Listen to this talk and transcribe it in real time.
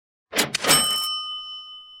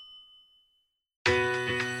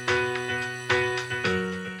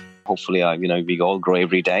hopefully, we all grow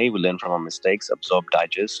every day. We learn from our mistakes, absorb,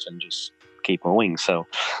 digest, and just keep moving. So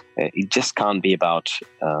it just can't be about,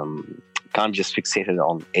 can't just fixated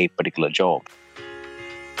on a particular job.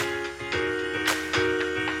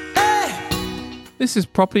 This is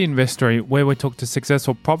Property Investory, where we talk to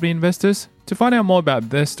successful property investors to find out more about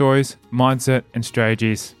their stories, mindset, and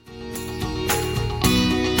strategies.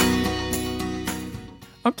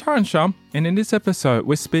 I'm Taran Shum, and in this episode,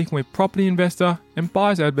 we're speaking with property investor and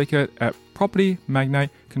buyer's advocate at Property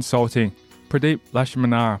Magnate Consulting, Pradeep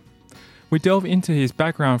Laxminarayana. We delve into his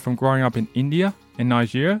background from growing up in India and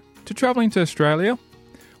Nigeria to travelling to Australia,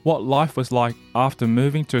 what life was like after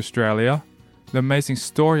moving to Australia, the amazing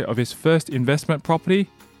story of his first investment property,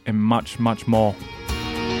 and much, much more.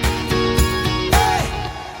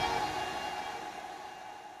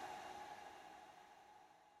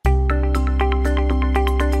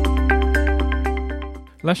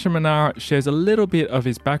 Laxminarayana shares a little bit of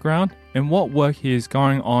his background and what work he is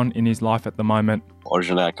going on in his life at the moment.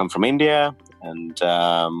 Originally, I come from India, and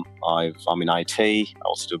I'm in IT. I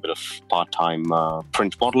also do a bit of part-time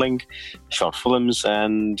print modeling, short films,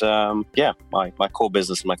 and my core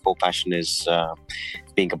business, my core passion is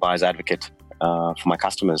being a buyer's advocate for my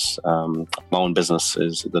customers. My own business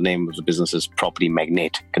the name of the business is Property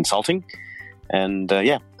Magnate Consulting, and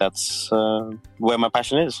that's where my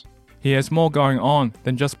passion is. He has more going on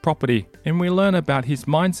than just property, and we learn about his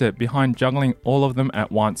mindset behind juggling all of them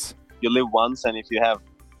at once. You live once, and if you have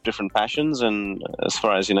different passions, and as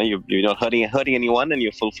far as you're not hurting anyone, and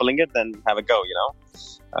you're fulfilling it, then have a go.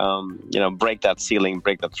 Break that ceiling,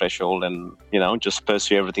 break that threshold, and just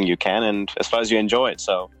pursue everything you can. And as far as you enjoy it,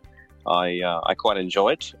 so I quite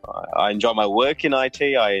enjoy it. I enjoy my work in IT.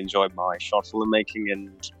 I enjoy my short film making,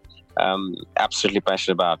 and absolutely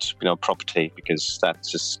passionate about property, because that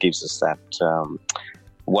just gives us that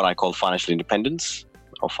what I call financial independence,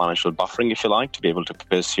 or financial buffering, if you like, to be able to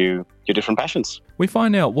pursue your different passions. We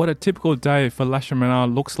find out what a typical day for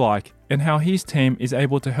Laxminarayana looks like and how his team is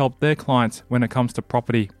able to help their clients when it comes to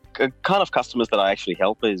property. The kind of customers that I actually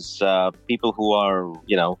help is people who are,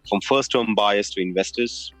 from first-home buyers to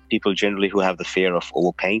investors, people generally who have the fear of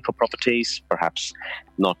overpaying for properties, perhaps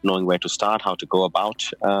not knowing where to start, how to go about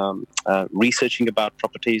researching about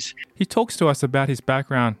properties. He talks to us about his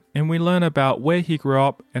background, and we learn about where he grew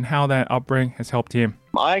up and how that upbringing has helped him.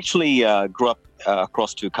 I actually grew up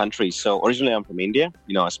across two countries. So originally I'm from India.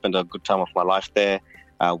 I spent a good time of my life there.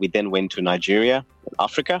 We then went to Nigeria,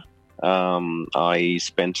 Africa. I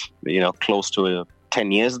spent, close to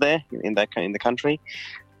 10 years there in the country.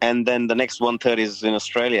 And then the next 1/3 is in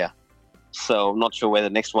Australia. So I'm not sure where the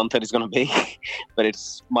next 1/3 is going to be, but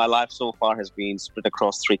my life so far has been split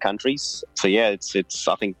across 3 countries. So yeah,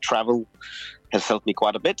 I think travel has helped me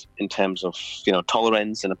quite a bit in terms of,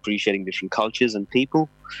 tolerance and appreciating different cultures and people.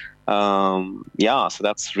 So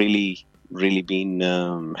that's really, really been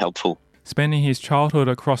helpful. Spending his childhood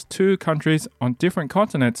across 2 countries on different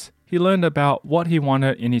continents, he learned about what he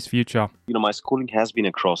wanted in his future. My schooling has been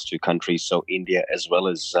across 2 countries, so India as well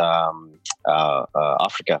as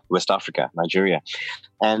Africa, West Africa, Nigeria.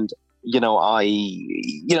 And,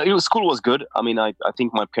 school was good. I mean, I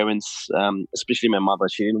think my parents, especially my mother,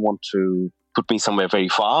 she didn't want to put me somewhere very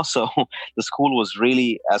far. So the school was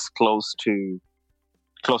really as close to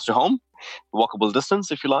home, walkable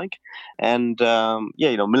distance, if you like. And,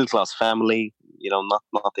 middle-class family,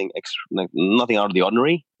 nothing out of the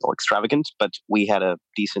ordinary or extravagant, but we had a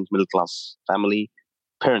decent middle-class family.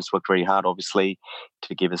 Parents worked very hard, obviously,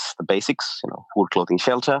 to give us the basics, food, clothing,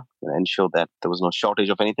 shelter, and ensure that there was no shortage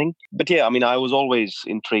of anything. But yeah, I mean, I was always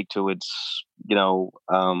intrigued towards,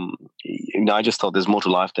 I just thought there's more to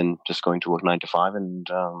life than just going to work 9 to 5. And,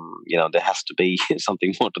 there has to be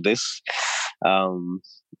something more to this. And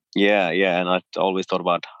I always thought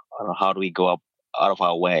about how do we go up out of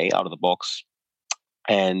our way, out of the box,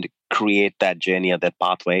 and create that journey or that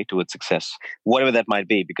pathway towards success, whatever that might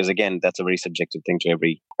be, because again, that's a very subjective thing to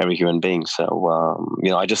every human being. So,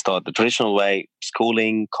 I just thought the traditional way,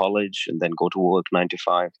 schooling, college, and then go to work 9 to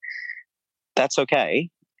 5, that's okay.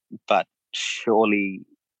 But surely,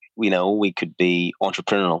 we could be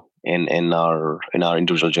entrepreneurial in our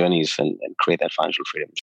individual journeys and create that financial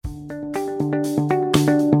freedom.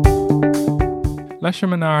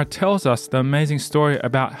 Laxminarayana tells us the amazing story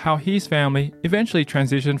about how his family eventually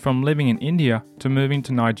transitioned from living in India to moving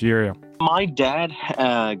to Nigeria. My dad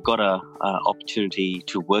got an opportunity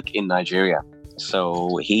to work in Nigeria.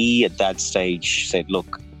 So he, at that stage, said,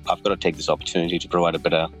 look, I've got to take this opportunity to provide a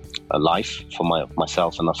better life for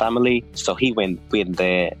myself and my family. So he went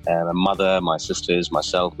there, my mother, my sisters,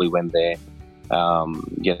 myself, we went there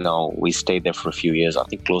We stayed there for a few years, I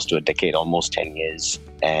think close to a decade, almost 10 years.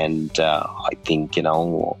 And I think,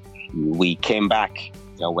 we came back,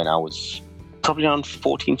 when I was probably around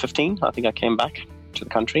 14, 15. I think I came back to the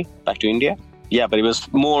country, back to India. Yeah, but it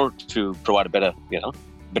was more to provide a better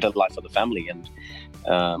life for the family. And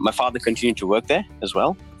my father continued to work there as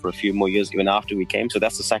well for a few more years, even after we came. So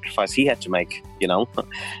that's the sacrifice he had to make.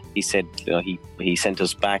 He said he sent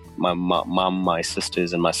us back, my mom, my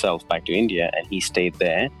sisters, and myself back to India, and he stayed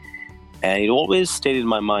there. And it always stayed in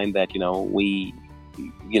my mind that the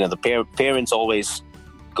parents always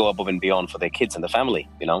go above and beyond for their kids and the family.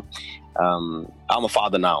 I'm a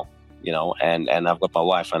father now. And I've got my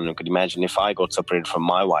wife, and you could imagine if I got separated from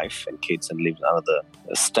my wife and kids and lived in another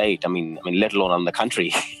state, I mean, let alone another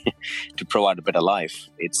country, to provide a better life.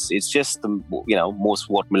 It's just most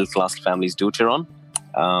what middle class families do, Tiran,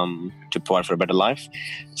 to provide for a better life.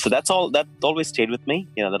 So that always stayed with me.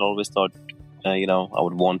 That always thought, I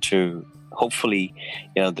would want to. Hopefully,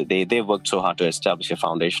 they worked so hard to establish a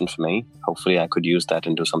foundation for me. Hopefully, I could use that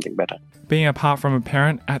and do something better. Being apart from a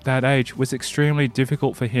parent at that age was extremely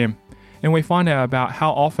difficult for him. And we find out about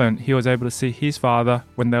how often he was able to see his father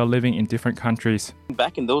when they were living in different countries.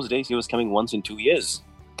 Back in those days, he was coming once in 2 years,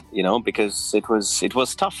 because it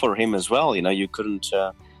was tough for him as well. You couldn't,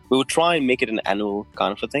 we would try and make it an annual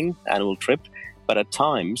kind of a thing, annual trip. But at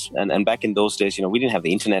times, and back in those days, we didn't have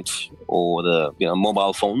the internet or the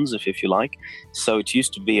mobile phones, if you like. So it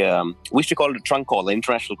used to be, we used to call it a trunk call, an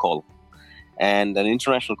international call. And an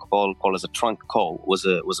international call called as a trunk call was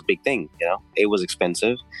a big thing. It was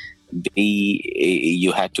expensive.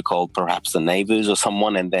 You had to call perhaps the neighbors or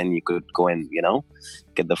someone, and then you could go and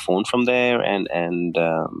get the phone from there. And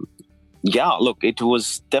look, it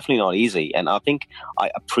was definitely not easy. And I think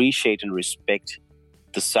I appreciate and respect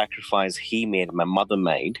the sacrifice he made, my mother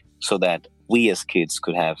made, so that we as kids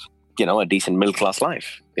could have a decent middle class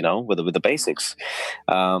life, with the basics.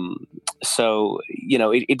 So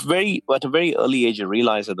at a very early age, I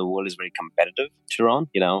realized that the world is very competitive, Tiran.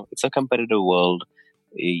 It's a competitive world.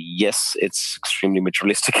 Yes, it's extremely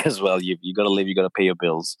materialistic as well. You got to live, you got to pay your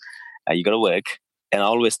bills, you got to work. And I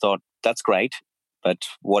always thought that's great, but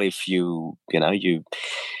what if you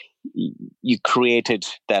created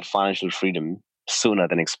that financial freedom sooner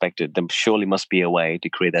than expected? There surely must be a way to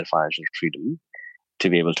create that financial freedom to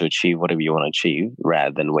be able to achieve whatever you want to achieve,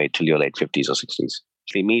 rather than wait till your late 50s or 60s.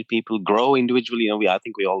 We meet people, grow individually. I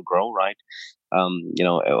think we all grow, right?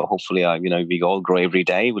 Hopefully, we all grow every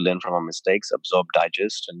day. We learn from our mistakes, absorb,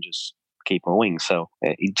 digest, and just keep moving. So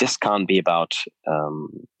it just can't be about,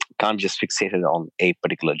 can't just fixated on a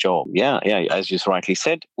particular job. Yeah. As you rightly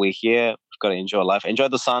said, we're here. We've got to enjoy life, enjoy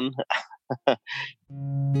the sun.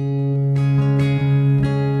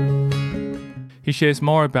 He shares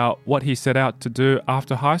more about what he set out to do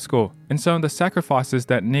after high school and some of the sacrifices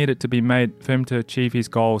that needed to be made for him to achieve his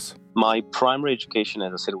goals. My primary education,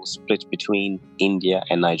 as I said, was split between India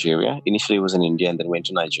and Nigeria. Initially, it was in India and then went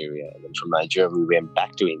to Nigeria. And then from Nigeria, we went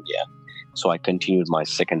back to India. So I continued my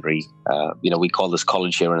secondary, we call this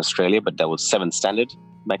college here in Australia, but that was 7th standard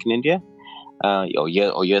back in India, or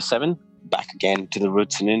year 7, back again to the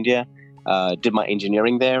roots in India. Did my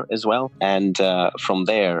engineering there as well. And from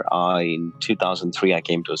there, in 2003, I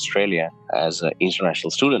came to Australia as an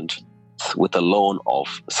international student with a loan of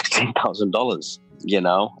 $16,000.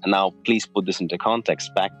 And now please put this into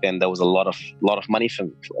context. Back then, there was a lot of money for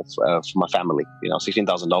my family.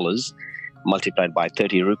 $16,000 multiplied by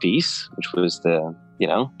 30 rupees, which was the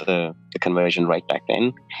conversion rate back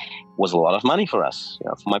then, was a lot of money for us,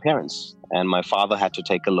 for my parents. And my father had to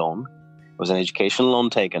take a loan. It was an educational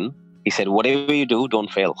loan taken. He said, whatever you do,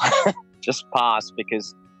 don't fail. Just pass,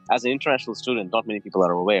 because as an international student, not many people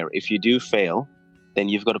are aware. If you do fail, then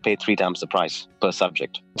you've got to pay 3 times the price per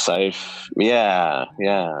subject. So if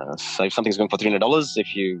something's going for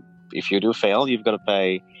 $300, if you do fail, you've got to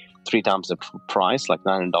pay 3 times the price, like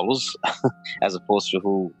 $900, as opposed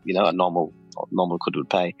to a normal kid would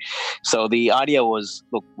pay. So the idea was,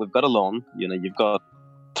 look, we've got a loan. You've got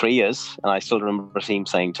 3 years, and I still remember him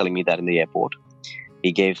telling me that in the airport.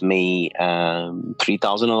 He gave me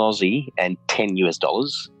 3,000 Aussie and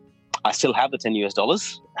 $10. I still have the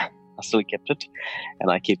 $10. I still kept it, and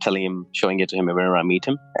I keep showing it to him whenever I meet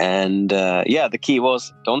him. And the key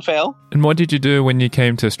was don't fail. And what did you do when you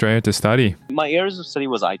came to Australia to study? My areas of study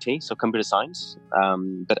was IT, so computer science.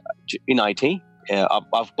 But in IT,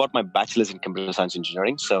 I've got my bachelor's in computer science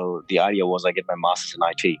engineering. So the idea was I get my master's in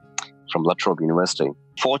IT from La Trobe University.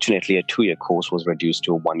 Fortunately, a 2-year course was reduced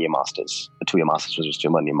to a 1-year master's. A 2-year master's was reduced to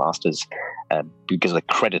a 1-year master's because of the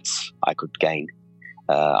credits I could gain.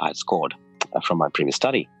 I had scored from my previous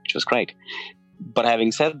study, which was great. But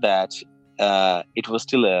having said that, it was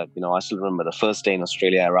still I still remember the first day in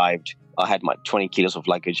Australia I arrived. I had my 20 kilos of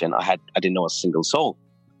luggage and I didn't know a single soul,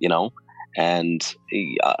 and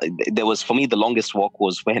there was, for me, the longest walk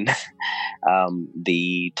was when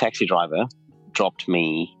the taxi driver dropped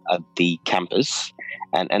me at the campus.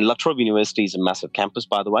 And La Trobe University is a massive campus,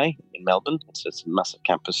 by the way, in Melbourne. It's a massive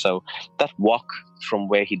campus. So that walk from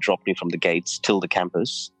where he dropped me from the gates till the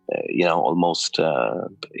campus, almost,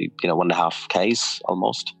 1.5 Ks,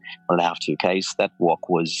 almost 1.5, 2 Ks. That walk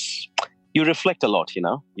was, you reflect a lot,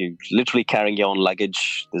 You're literally carrying your own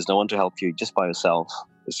luggage. There's no one to help you, just by yourself.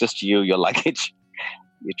 It's just you, your luggage.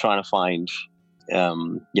 You're trying to find,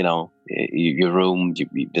 your room.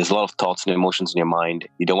 There's a lot of thoughts and emotions in your mind.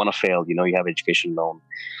 You don't want to fail. You have education loan.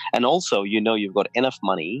 And also, you've got enough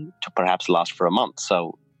money to perhaps last for a month.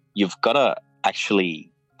 So you've got to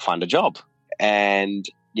actually find a job. And,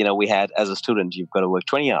 we had, as a student, you've got to work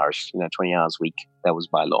 20 hours, 20 hours a week. That was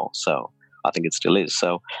by law. So I think it still is.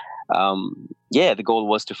 So, the goal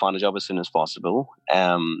was to find a job as soon as possible.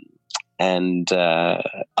 And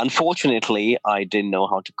unfortunately, I didn't know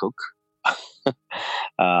how to cook.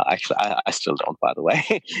 Actually, I still don't, by the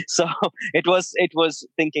way. So it was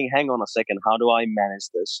thinking, hang on a second, how do I manage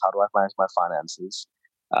this? How do I manage my finances,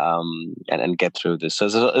 and get through this? So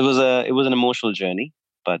it was an emotional journey,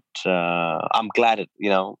 but I'm glad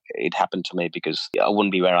it happened to me, because I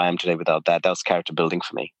wouldn't be where I am today without that. That was character building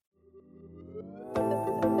for me.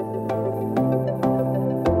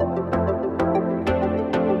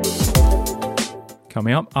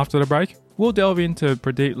 Coming up after the break, we'll delve into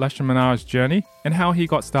Pradeep Laxminarayana's journey and how he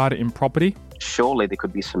got started in property. Surely there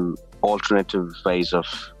could be some alternative ways of,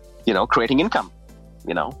 creating income,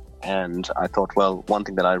 And I thought, well, one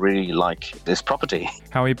thing that I really like is property.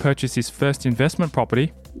 How he purchased his first investment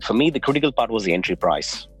property. For me, the critical part was the entry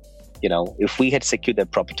price. If we had secured that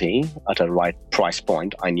property at a right price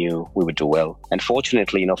point, I knew we would do well. And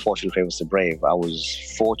fortunately, fortune favors the brave. I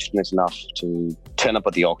was fortunate enough to turn up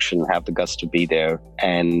at the auction, have the guts to be there,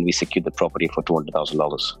 and we secured the property for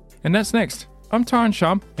 $200,000. And that's next. I'm Taran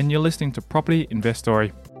Sham, and you're listening to Property Invest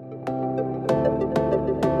Story.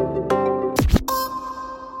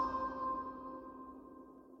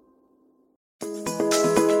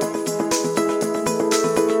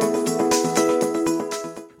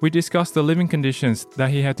 We discussed the living conditions that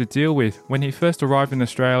he had to deal with when he first arrived in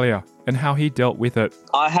Australia and how he dealt with it.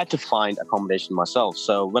 I had to find accommodation myself.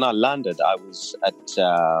 So when I landed, I was at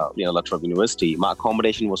La Trobe University. My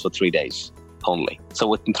accommodation was for 3 days only. So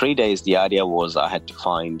within 3 days, the idea was I had to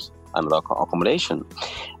find another accommodation.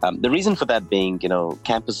 The reason for that being,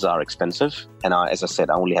 campuses are expensive. And as I said,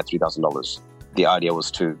 I only had $3,000. The idea was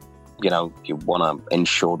to you want to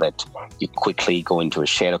ensure that you quickly go into a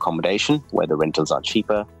shared accommodation where the rentals are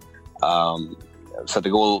cheaper. So the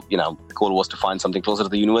goal was to find something closer to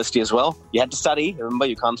the university as well. You had to study. Remember,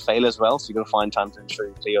 you can't fail as well. So you've got to find time to ensure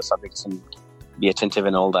you clear your subjects and be attentive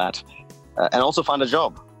and all that. And also find a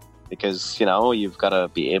job, because, you've got to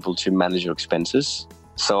be able to manage your expenses.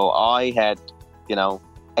 So I had,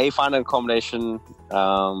 find an accommodation,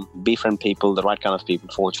 befriend people, the right kind of people,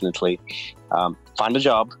 fortunately. Find a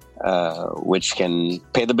job which can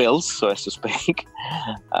pay the bills, so as to speak.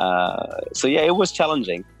 It was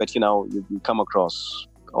challenging, but you come across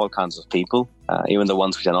all kinds of people, even the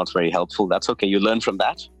ones which are not very helpful. That's okay. You learn from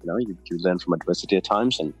that. You learn from adversity at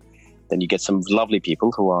times, and then you get some lovely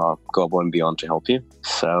people who go above and beyond to help you.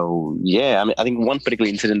 So I think one particular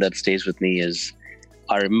incident that stays with me is,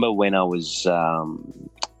 I remember when I was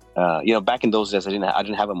back in those days, I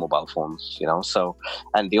didn't have a mobile phone, so,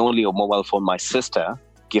 and the only mobile phone my sister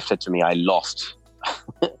gifted to me, I lost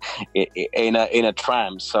in a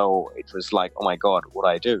tram. So it was like, oh my God, what do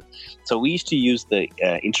I do? So we used to use the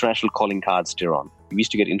international calling cards, Tiron. We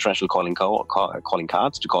used to get international calling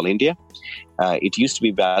cards to call India. It used to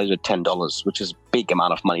be valued at $10, which is a big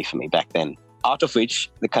amount of money for me back then. Out of which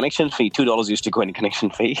the connection fee, $2 used to go in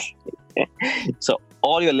connection fee. So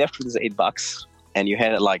all you're left with is $8. And you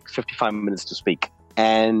had like 55 minutes to speak.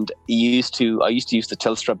 And I used to use the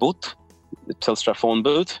Telstra booth, the Telstra phone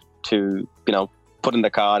booth, to put in the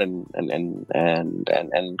card and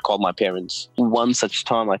call my parents. One such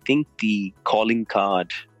time, I think the calling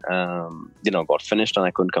card got finished, and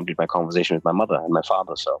I couldn't complete my conversation with my mother and my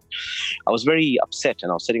father. So I was very upset,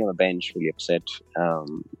 and I was sitting on the bench, really upset.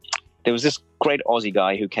 There was this great Aussie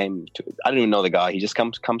guy who came to. I didn't even know the guy. He just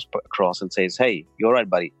comes across and says, "Hey, you all right,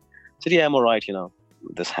 buddy?" I said, "Yeah, I'm all right.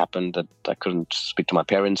 This happened that I couldn't speak to my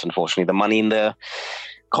parents. Unfortunately, the money in the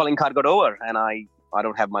calling card got over, and I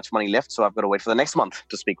don't have much money left, so I've got to wait for the next month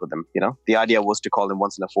to speak with them." The idea was to call them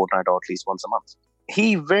once in a fortnight or at least once a month.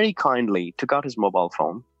 He very kindly took out his mobile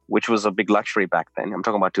phone which was a big luxury back then. I'm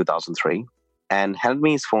talking about 2003, and handed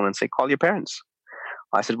me his phone and said, "Call your parents."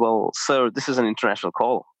 I said, "Well, sir, this is an international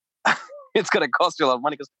call. It's going to cost you a lot of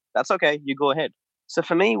money." Because that's okay. You go ahead. So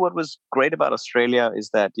for me, what was great about Australia is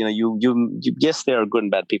that, you yes, there are good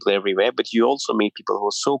and bad people everywhere, but you also meet people who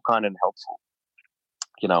are so kind and helpful.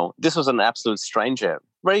 This was an absolute stranger,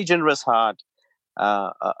 very generous heart,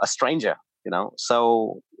 a stranger,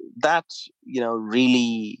 So that,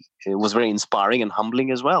 really it was very inspiring and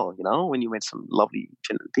humbling as well, when you met some lovely,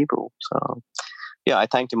 genuine people. So yeah, I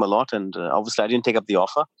thanked him a lot. And obviously I didn't take up the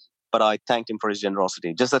offer, but I thanked him for his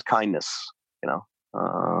generosity, just that kindness, you know.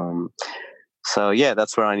 So yeah,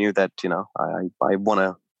 that's where I knew that, I want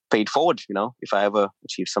to pay it forward. If I ever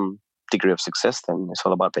achieve some degree of success, then it's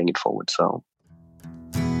all about paying it forward. So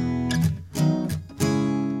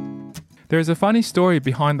there is a funny story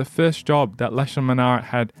behind the first job that Laxminarayana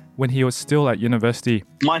had when he was still at university.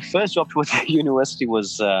 My first job towards university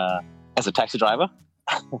was as a taxi driver.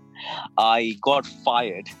 I got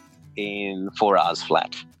fired in 4 hours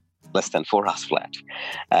flat. Less than 4 hours flat,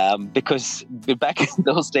 because back in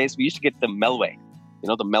those days we used to get the Melway.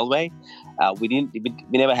 The Melway. We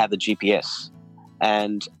never had the GPS,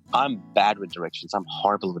 and I'm bad with directions. I'm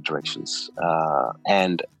horrible with directions,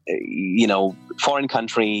 and foreign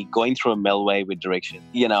country going through a Melway with direction.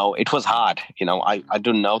 It was hard. I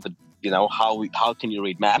didn't know that. How can you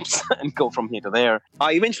read maps and go from here to there?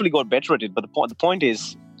 I eventually got better at it, but the point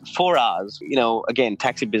is, 4 hours. Again,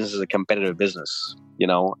 taxi business is a competitive business.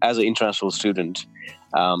 As an international student,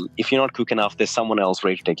 if you're not quick enough, there's someone else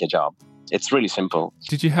ready to take your job. It's really simple.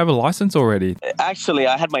 Did you have a license already? Actually,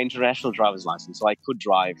 I had my international driver's license, so I could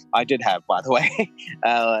drive. I did have, by the way,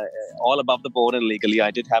 all above the board and legally, I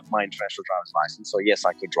did have my international driver's license. So yes,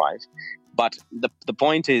 I could drive. But the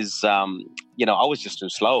point is, I was just too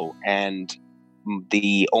slow, and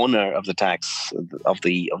the owner of the taxis,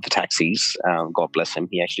 God bless him,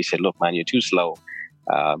 he actually said, "Look, man, you're too slow.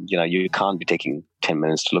 You can't be taking 10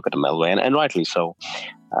 minutes to look at a Melway," and rightly so.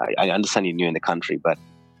 I understand you're new in the country, but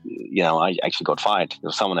I actually got fired. There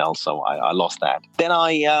was someone else, so I lost that. Then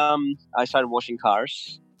I started washing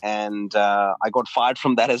cars, and I got fired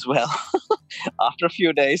from that as well after a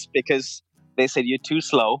few days, because they said, "You're too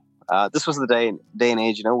slow." This was the day and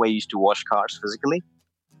age, where you used to wash cars physically,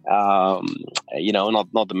 not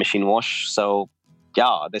the machine wash. So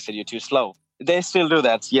yeah, they said, "You're too slow." They still do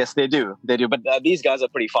that. Yes, they do. But these guys are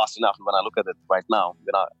pretty fast enough. When I look at it right now,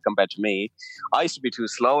 compared to me, I used to be too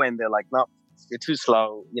slow, and they're like, "No, you're too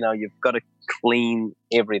slow. You've got to clean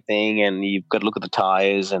everything, and you've got to look at the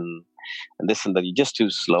tires and this and that. You're just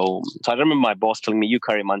too slow." So I remember my boss telling me, "You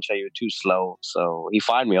curry muncher, you're too slow." So he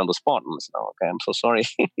fired me on the spot. And I said, "Oh, okay, I'm so sorry."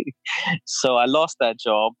 So I lost that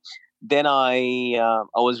job. Then I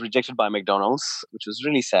was rejected by McDonald's, which was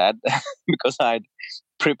really sad because I'd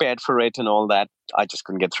prepared for it and all that. I just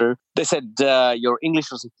couldn't get through. They said, "Your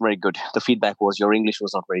English wasn't very good." The feedback was, "Your English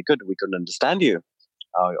was not very good. We couldn't understand you,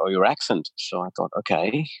 or your accent." So I thought,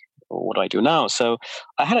 okay, what do I do now? So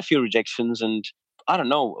I had a few rejections, and I don't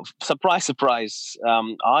know, surprise, surprise.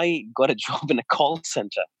 I got a job in a call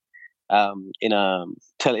center, in a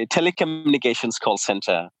telecommunications call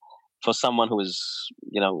center, for someone who was,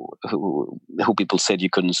 who people said you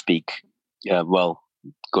couldn't speak,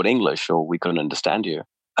 good English, or we couldn't understand you.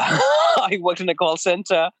 I worked in a call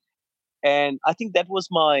center, and I think that was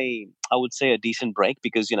I would say, a decent break,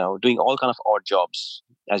 because, doing all kind of odd jobs,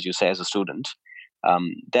 as you say, as a student,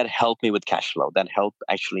 that helped me with cash flow. That helped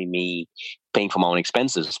actually me paying for my own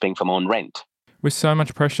expenses, paying for my own rent. With so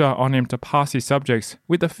much pressure on him to pass his subjects,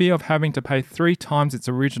 with the fear of having to pay 3 times its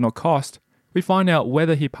original cost, we find out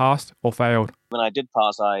whether he passed or failed. When I did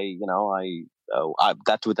pass, I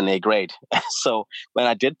got with an A grade. So when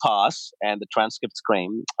I did pass and the transcripts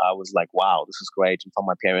came, I was like, wow, this is great. And for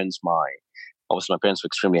my parents, my parents were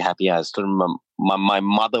extremely happy. I still remember my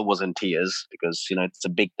mother was in tears, because, it's a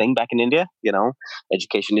big thing back in India.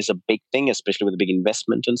 Education is a big thing, especially with the big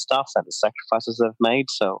investment and stuff and the sacrifices they've made.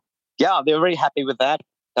 So yeah, they were very happy with that.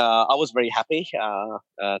 I was very happy.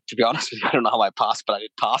 To be honest with you, I don't know how I passed, but I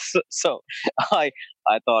did pass. So I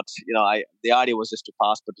thought, the idea was just to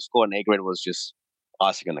pass, but to score an A grade was just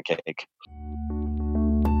icing on the cake.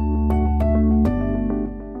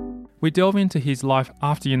 We delve into his life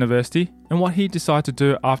after university and what he decided to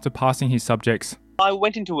do after passing his subjects. I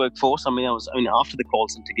went into workforce. After the call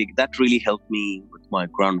center gig, that really helped me with my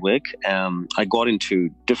groundwork. I got into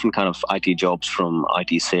different kind of IT jobs, from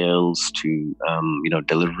IT sales to,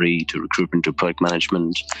 delivery, to recruitment, to product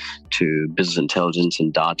management, to business intelligence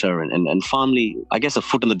and data, and finally, I guess, a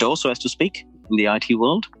foot in the door, so as to speak, in the IT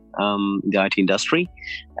world. in the IT industry.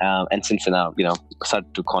 And since then,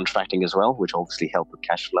 started to contracting as well, which obviously helped with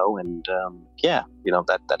cash flow. And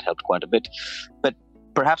that helped quite a bit. But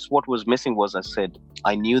perhaps what was missing was, I said,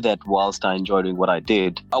 I knew that whilst I enjoyed doing what I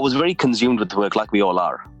did, I was very consumed with work, like we all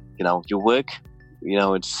are. You work,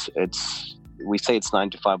 we say it's 9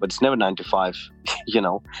 to 5, but it's never 9 to 5,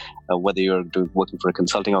 whether you're working for a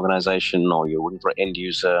consulting organization or you're working for an end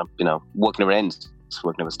user, work never ends,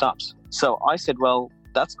 work never stops. So I said, well,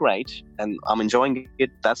 that's great and I'm enjoying it.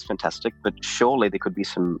 That's fantastic. But surely there could be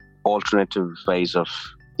some alternative ways of,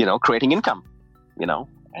 creating income,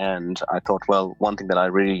 And I thought, well, one thing that I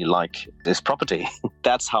really like is property.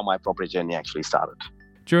 That's how my property journey actually started.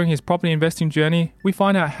 During his property investing journey, we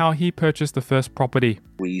find out how he purchased the first property.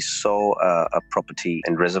 We saw a property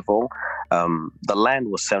in Reservoir. The land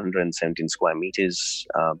was 717 square meters,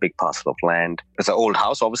 a big parcel of land. It's an old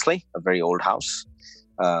house, obviously, a very old house.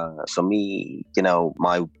 So me,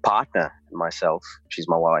 my partner and myself, she's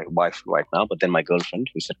my wife right now, but then my girlfriend,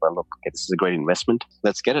 we said, well, look, okay, this is a great investment.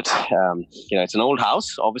 Let's get it. It's an old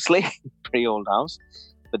house, obviously, pretty old house.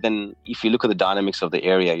 But then if you look at the dynamics of the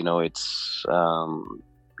area, it's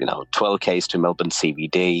 12 Ks to Melbourne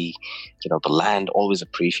CBD. The land always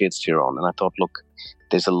appreciates to your own. And I thought, look,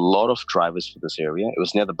 there's a lot of drivers for this area. It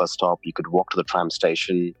was near the bus stop. You could walk to the tram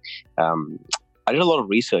station. I did a lot of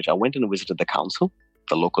research. I went and visited the council,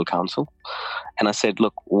 the local council. And I said,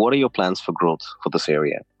 look, what are your plans for growth for this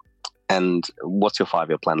area? And what's your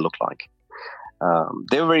 5-year plan look like?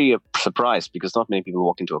 They were very surprised because not many people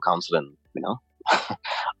walk into a council and,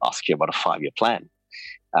 ask you about a 5-year plan.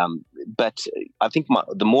 But I think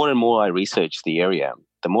the more and more I researched the area,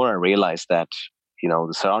 the more I realized that,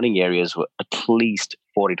 the surrounding areas were at least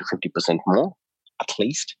 40 to 50% more, at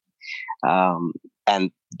least.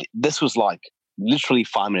 And this was like literally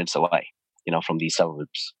 5 minutes away, from these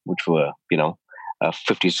suburbs, which were, 40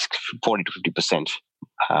 to 50%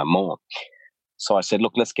 more. So I said,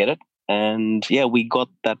 look, let's get it. And we got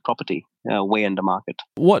that property way under market.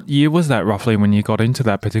 What year was that roughly when you got into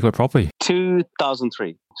that particular property?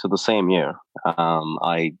 2003. So the same year.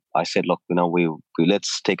 I said, look, we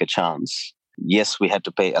let's take a chance. Yes, we had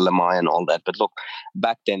to pay LMI and all that. But look,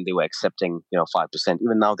 back then they were accepting, 5%.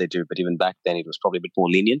 Even now they do. But even back then it was probably a bit more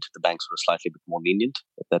lenient. The banks were slightly a bit more lenient,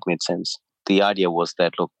 if that made sense. The idea was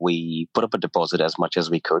that, look, we put up a deposit as much as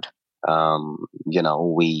we could.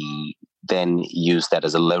 We then use that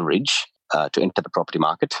as a leverage to enter the property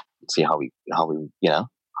market, see how we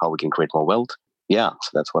can create more wealth. Yeah, so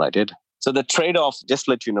that's what I did. So the trade-off, just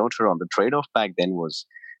to let you know, Tyrone, the trade-off back then was,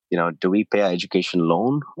 do we pay our education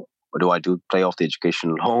loan, or do I pay off the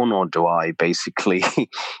education loan, or do I basically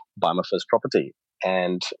buy my first property?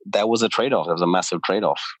 And that was a trade-off. That was a massive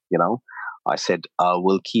trade-off. I said, I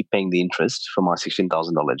will keep paying the interest for my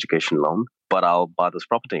 $16,000 education loan, but I'll buy this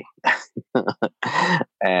property.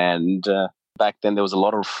 And back then there was a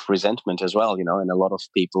lot of resentment as well, and a lot of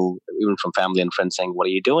people, even from family and friends, saying, what are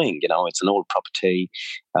you doing? It's an old property.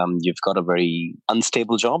 You've got a very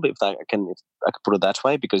unstable job, if I can put it that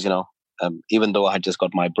way, because, even though I had just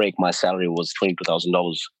got my break, my salary was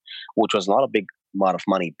 $22,000, which was not a big amount of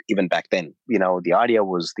money even back then. The idea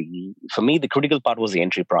was for me, the critical part was the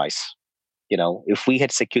entry price. If we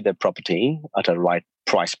had secured that property at a right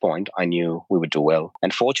price point, I knew we would do well.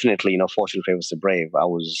 And fortunately, fortune favors the brave. I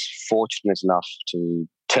was fortunate enough to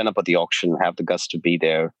turn up at the auction, have the guts to be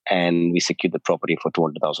there, and we secured the property for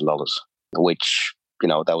 $200,000, which,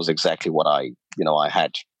 that was exactly what I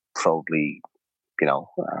had probably,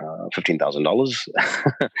 $15,000.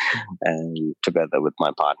 And together with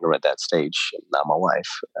my partner at that stage, now my wife,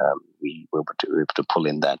 we were able to pull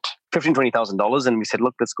in that $15,000, $20,000, and we said,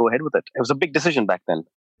 look, let's go ahead with it. It was a big decision back then.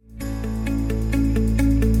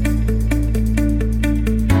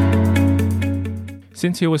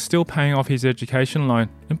 Since he was still paying off his education loan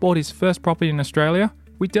and bought his first property in Australia,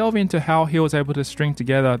 we delve into how he was able to string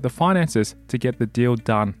together the finances to get the deal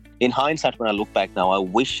done. In hindsight, when I look back now, I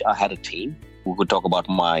wish I had a team. We could talk about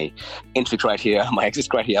my entry criteria, my exit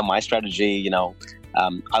criteria, my strategy,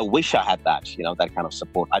 I wish I had that, that kind of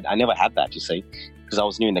support. I never had that, you see, because I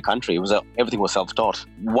was new in the country. Everything was self-taught.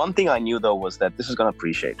 One thing I knew, though, was that this is going to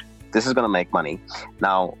appreciate. This is going to make money.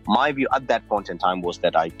 Now, my view at that point in time was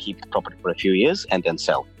that I keep the property for a few years and then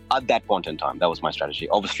sell. At that point in time, that was my strategy.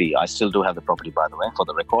 Obviously, I still do have the property, by the way, for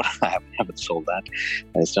the record. I haven't sold that.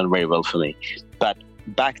 And it's done very well for me. But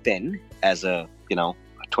back then, as a,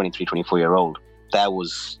 23, 24-year-old, that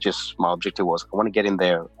was just my objective was, I want to get in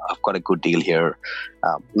there. I've got a good deal here.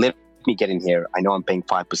 Let me get in here. I know I'm paying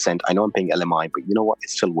 5%. I know I'm paying LMI, but you know what?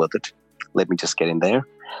 It's still worth it. Let me just get in there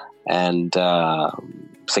and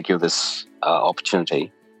secure this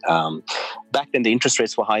opportunity. Back then, the interest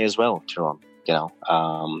rates were high as well, Tyrone.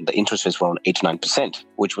 The interest rates were around 8 to 9%,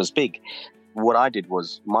 which was big. What I did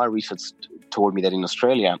was my research told me that in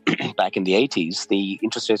Australia, back in the 80s, the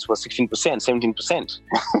interest rates were 16%, 17%.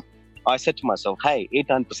 I said to myself, hey, 8,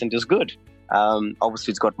 9% is good.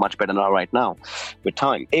 Obviously, it's got much better right now with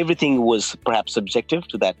time. Everything was perhaps subjective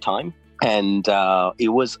to that time, and it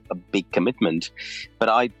was a big commitment. But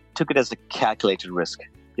I took it as a calculated risk.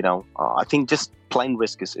 I think just plain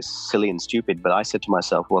risk is silly and stupid. But I said to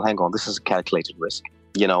myself, well, hang on, this is a calculated risk.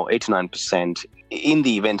 8 to 9%. In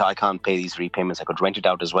the event I can't pay these repayments, I could rent it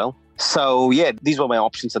out as well. So, yeah, these were my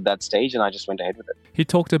options at that stage, and I just went ahead with it. He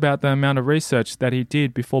talked about the amount of research that he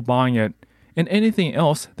did before buying it and anything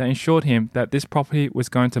else that ensured him that this property was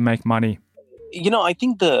going to make money. I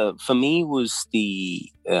think for me was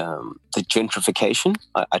the gentrification.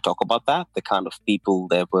 I talk about that, the kind of people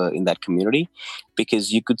that were in that community,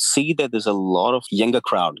 because you could see that there's a lot of younger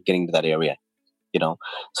crowd getting to that area.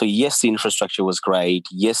 So yes, the infrastructure was great.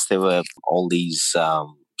 Yes, there were all these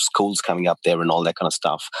schools coming up there and all that kind of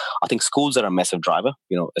stuff. I think schools are a massive driver,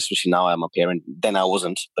 especially now I'm a parent. Then I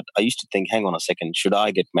wasn't, but I used to think, hang on a second, should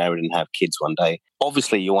I get married and have kids one day?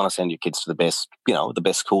 Obviously, you want to send your kids to the best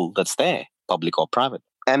school that's there, public or private.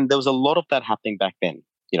 And there was a lot of that happening back then.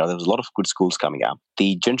 There was a lot of good schools coming up.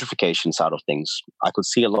 The gentrification side of things, I could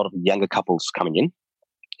see a lot of younger couples coming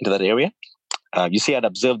into that area. You see, I'd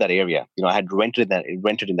observed that area. I had rented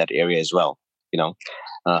in that area as well,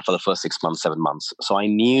 for the first 6 months, 7 months. So I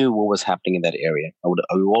knew what was happening in that area. I would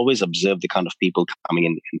always observe the kind of people coming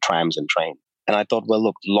in trams and train. And I thought, well,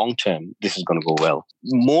 look, long term, this is going to go well.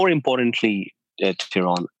 More importantly,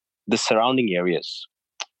 Tyrone, the surrounding areas.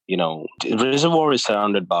 The reservoir is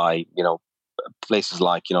surrounded by, places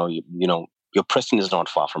like, your Preston is not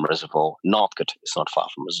far from Reservoir. Northcote is not far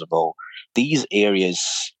from Reservoir. These areas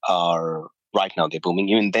are... Right now, they're booming.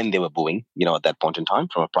 Even then, they were booming, at that point in time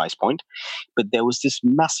from a price point. But there was this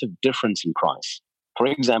massive difference in price. For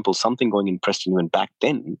example, something going in Preston even back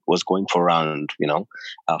then was going for around,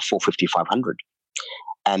 450, 500.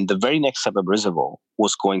 And the very next suburb, Reservoir,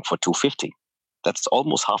 was going for 250. That's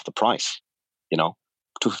almost half the price.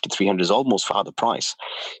 250, 300 is almost half the price.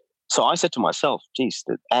 So I said to myself, geez,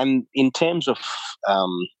 and in terms of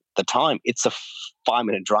the time, it's a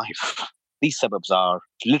 5-minute drive. These suburbs are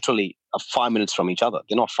literally 5 minutes from each other.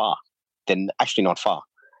 They're not far. They're actually not far.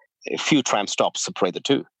 A few tram stops separate the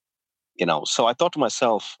two. So I thought to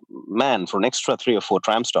myself, man, for an extra 3 or 4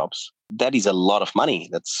 tram stops, that is a lot of money.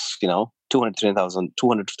 That's $200,000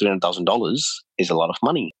 to $300,000 is a lot of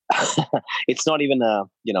money. It's not even a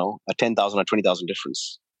 $10,000 or $20,000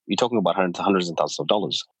 difference. You're talking about hundreds and thousands of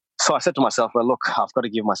dollars. So I said to myself, well, look, I've got to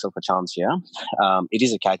give myself a chance here. It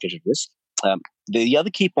is a calculated risk. The other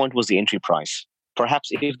key point was the entry price. Perhaps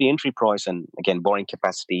if the entry price and, again, borrowing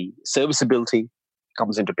capacity, serviceability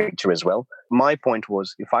comes into picture as well. My point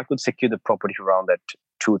was, if I could secure the property around that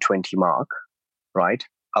 220 mark, right,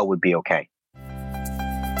 I would be okay.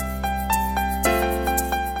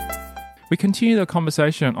 We continue the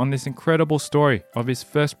conversation on this incredible story of his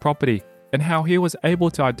first property and how he was able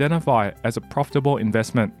to identify it as a profitable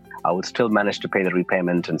investment. I would still manage to pay the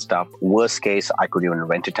repayment and stuff. Worst case, I could even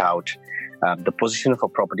rent it out. The position of a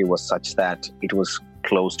property was such that it was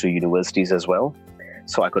close to universities as well.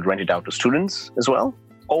 So I could rent it out to students as well.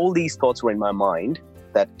 All these thoughts were in my mind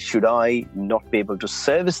that should I not be able to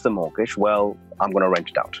service the mortgage, well, I'm going to rent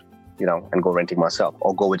it out, and go renting myself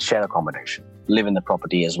or go with share accommodation, live in the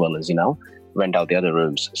property as well as, rent out the other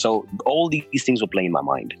rooms. So all these things were playing in my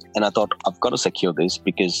mind. And I thought, I've got to secure this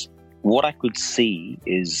because what I could see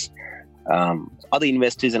is other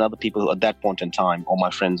investors and other people at that point in time, all my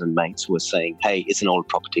friends and mates were saying, hey, it's an old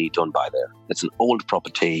property, don't buy there. It's an old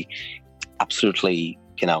property. Absolutely,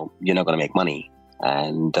 you're not going to make money.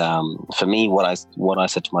 And for me, what I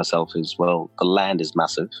said to myself is, well, the land is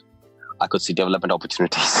massive. I could see development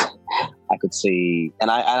opportunities. I could see, and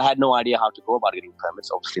I had no idea how to go about getting permits.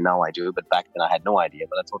 Obviously now I do, but back then I had no idea.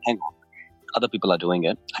 But I thought, hang on, other people are doing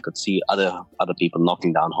it. I could see other people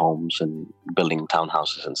knocking down homes and building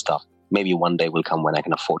townhouses and stuff. Maybe one day will come when I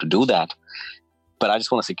can afford to do that. But I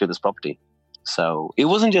just want to secure this property. So it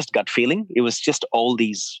wasn't just gut feeling. It was just all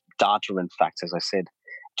these data and facts, as I said,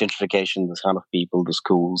 gentrification, the kind of people, the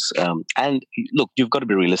schools. And look, you've got to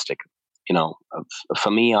be realistic.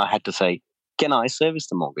 For me, I had to say, can I service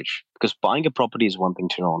the mortgage? Because buying a property is one thing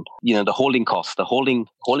to own. The holding costs, the holding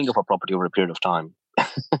of a property over a period of time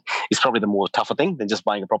is probably the more tougher thing than just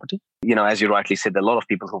buying a property. As you rightly said, there are a lot of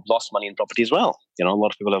people who've lost money in property as well. A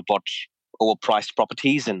lot of people have bought overpriced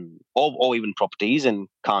properties or even properties and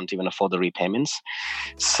can't even afford the repayments.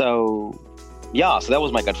 So that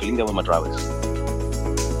was my gut feeling. That were my drivers.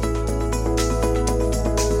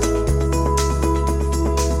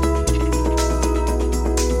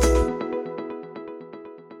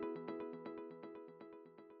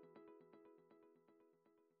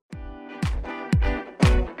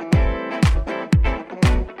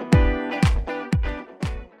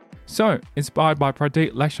 So, inspired by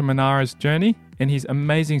Pradeep Laxminarayana's journey and his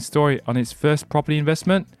amazing story on his first property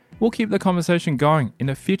investment, we'll keep the conversation going in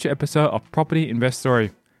a future episode of Property Investory,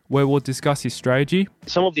 where we'll discuss his strategy.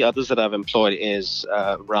 Some of the others that I've employed is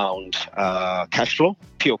around cash flow,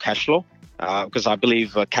 pure cash flow, because I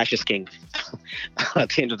believe cash is king at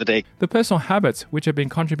the end of the day. The personal habits which have been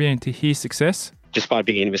contributing to his success. Despite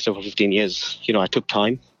being an investor for 15 years, I took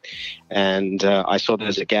time and I saw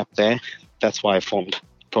there's a gap there. That's why I formed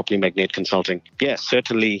Property Magnate Consulting. Yes,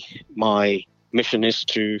 certainly my mission is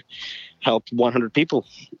to help 100 people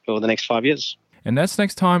over the next 5 years. And that's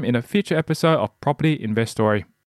next time in a future episode of Property Investory.